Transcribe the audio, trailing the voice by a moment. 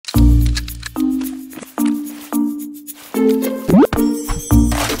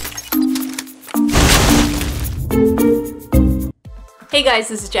Hey guys,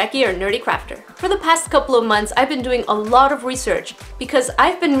 this is Jackie, your nerdy crafter. For the past couple of months, I've been doing a lot of research because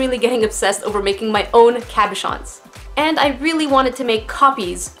I've been really getting obsessed over making my own cabochons. And I really wanted to make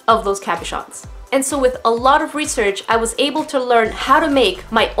copies of those cabochons. And so with a lot of research, I was able to learn how to make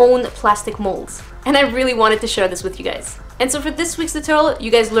my own plastic molds. And I really wanted to share this with you guys. And so for this week's tutorial,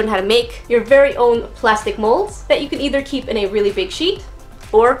 you guys learn how to make your very own plastic molds that you can either keep in a really big sheet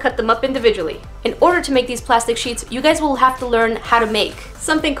or cut them up individually. In order to make these plastic sheets, you guys will have to learn how to make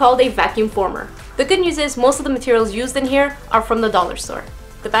something called a vacuum former. The good news is most of the materials used in here are from the dollar store.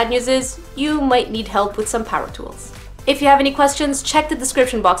 The bad news is you might need help with some power tools. If you have any questions, check the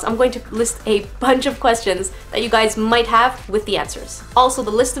description box. I'm going to list a bunch of questions that you guys might have with the answers. Also,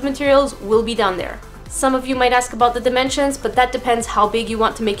 the list of materials will be down there. Some of you might ask about the dimensions, but that depends how big you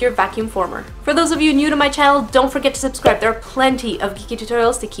want to make your vacuum former. For those of you new to my channel, don't forget to subscribe. There are plenty of geeky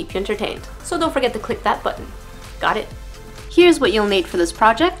tutorials to keep you entertained. So don't forget to click that button. Got it? Here's what you'll need for this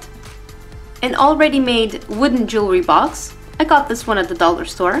project. An already made wooden jewelry box. I got this one at the dollar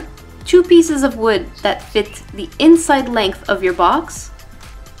store. 2 pieces of wood that fit the inside length of your box.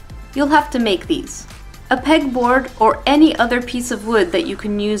 You'll have to make these. A pegboard or any other piece of wood that you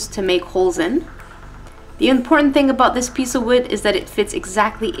can use to make holes in. The important thing about this piece of wood is that it fits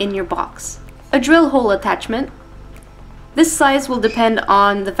exactly in your box. A drill hole attachment. This size will depend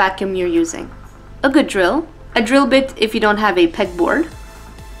on the vacuum you're using. A good drill. A drill bit if you don't have a pegboard.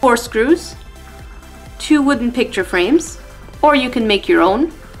 4 screws. 2 wooden picture frames. Or you can make your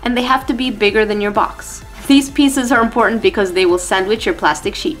own, and they have to be bigger than your box. These pieces are important because they will sandwich your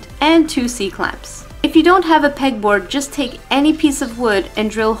plastic sheet. And 2 C-clamps. If you don't have a pegboard, just take any piece of wood and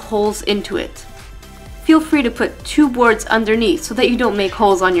drill holes into it. Feel free to put 2 boards underneath so that you don't make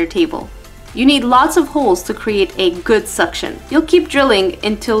holes on your table. You need lots of holes to create a good suction. You'll keep drilling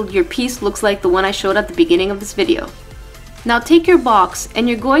until your piece looks like the one I showed at the beginning of this video. Now take your box and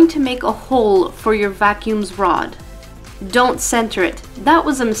you're going to make a hole for your vacuum's rod. Don't center it. That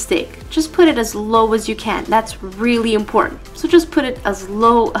was a mistake. Just put it as low as you can. That's really important. So just put it as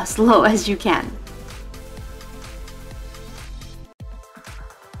low as you can.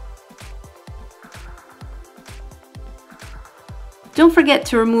 Don't forget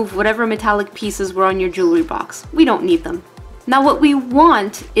to remove whatever metallic pieces were on your jewelry box. We don't need them. Now what we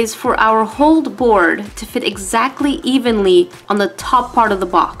want is for our hold board to fit exactly evenly on the top part of the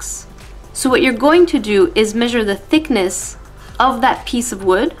box. So what you're going to do is measure the thickness of that piece of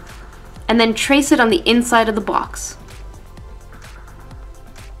wood and then trace it on the inside of the box.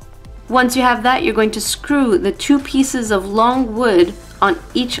 Once you have that, you're going to screw the 2 pieces of long wood on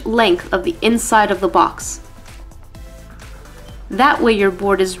each length of the inside of the box. That way your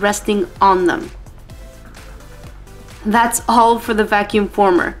board is resting on them. That's all for the vacuum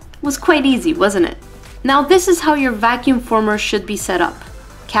former. It was quite easy, wasn't it? Now this is how your vacuum former should be set up.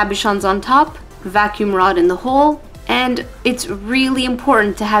 Cabochons on top, vacuum rod in the hole, and it's really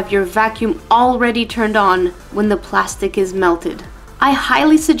important to have your vacuum already turned on when the plastic is melted. I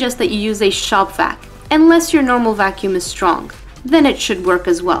highly suggest that you use a shop vac, unless your normal vacuum is strong. Then it should work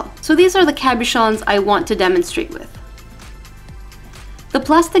as well. So these are the cabochons I want to demonstrate with. The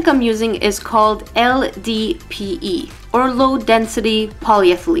plastic I'm using is called LDPE, or low density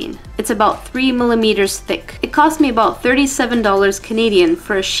polyethylene. It's about 3 millimeters thick. It cost me about $37 Canadian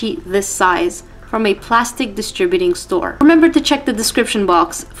for a sheet this size from a plastic distributing store. Remember to check the description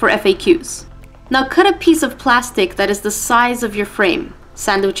box for FAQs. Now cut a piece of plastic that is the size of your frame.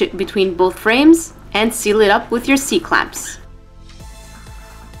 Sandwich it between both frames and seal it up with your C-clamps.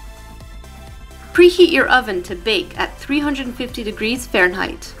 Preheat your oven to bake at 350 degrees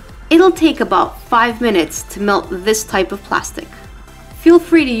Fahrenheit. It'll take about 5 minutes to melt this type of plastic. Feel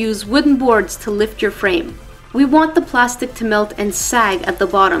free to use wooden boards to lift your frame. We want the plastic to melt and sag at the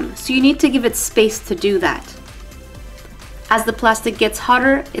bottom, so you need to give it space to do that. As the plastic gets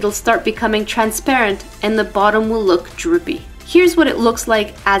hotter, it'll start becoming transparent and the bottom will look droopy. Here's what it looks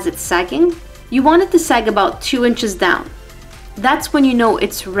like as it's sagging. You want it to sag about 2 inches down. That's when you know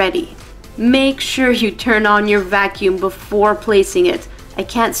it's ready. Make sure you turn on your vacuum before placing it. I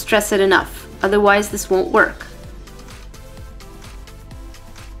can't stress it enough, otherwise this won't work.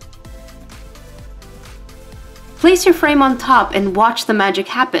 Place your frame on top and watch the magic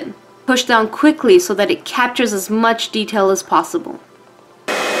happen. Push down quickly so that it captures as much detail as possible.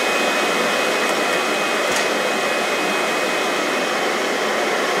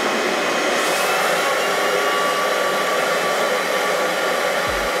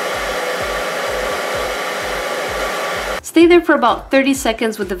 Stay there for about 30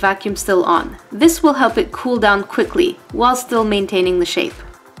 seconds with the vacuum still on. This will help it cool down quickly while still maintaining the shape.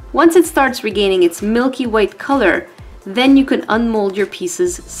 Once it starts regaining its milky white color, Then you can unmold your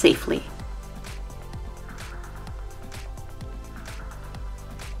pieces safely.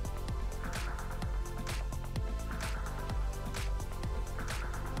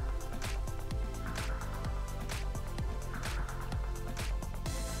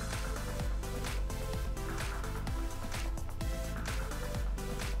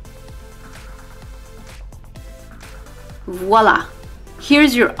 Voila!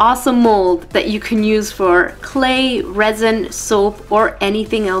 Here's your awesome mold that you can use for clay, resin, soap, or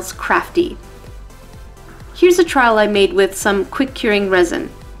anything else crafty. Here's a trial I made with some quick curing resin,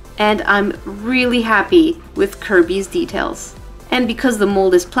 and I'm really happy with Kirby's details. And because the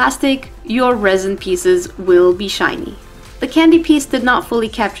mold is plastic, your resin pieces will be shiny. The candy piece did not fully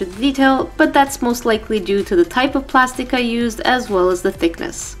capture the detail, but that's most likely due to the type of plastic I used as well as the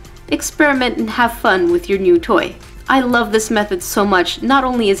thickness. Experiment and have fun with your new toy. I love this method so much. Not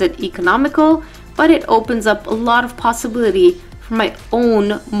only is it economical, but it opens up a lot of possibility for my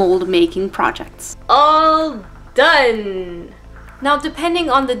own mold making projects. All done! Now, depending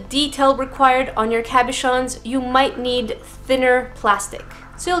on the detail required on your cabochons, you might need thinner plastic.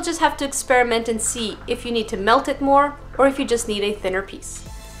 So you'll just have to experiment and see if you need to melt it more or if you just need a thinner piece.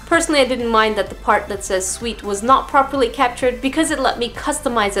 Personally, I didn't mind that the part that says sweet was not properly captured because it let me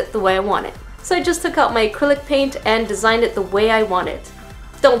customize it the way I want it. So I just took out my acrylic paint and designed it the way I want it.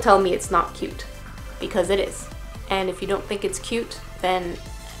 Don't tell me it's not cute, because it is. And if you don't think it's cute, then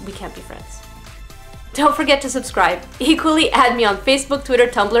we can't be friends. Don't forget to subscribe. Equally, add me on Facebook, Twitter,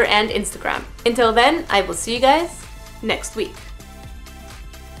 Tumblr, and Instagram. Until then, I will see you guys next week.